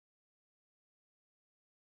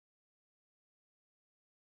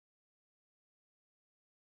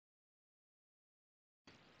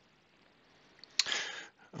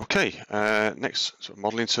Okay, next sort of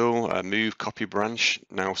modeling tool, Move Copy Branch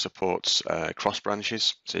now supports cross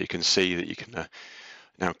branches. So you can see that you can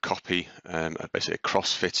now copy basically a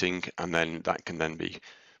cross fitting, and then that can then be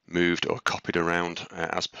moved or copied around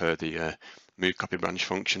as per the Move Copy Branch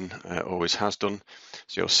function always has done.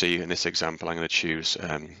 So you'll see in this example, I'm going to choose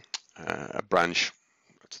a branch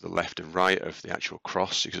to the left and right of the actual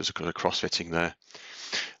cross, because there's a cross fitting there.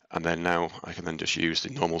 And then now I can then just use the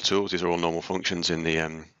normal tools. These are all normal functions in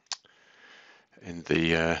the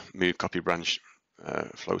Move Copy Branch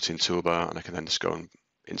floating toolbar, and I can then just go and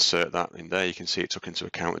insert that in there. You can see it took into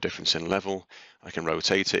account the difference in level. I can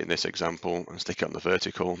rotate it in this example and stick it on the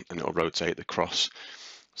vertical, and it'll rotate the cross.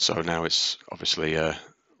 So now it's obviously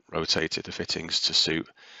rotated the fittings to suit,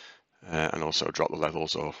 and also drop the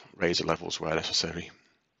levels or raise the levels where necessary.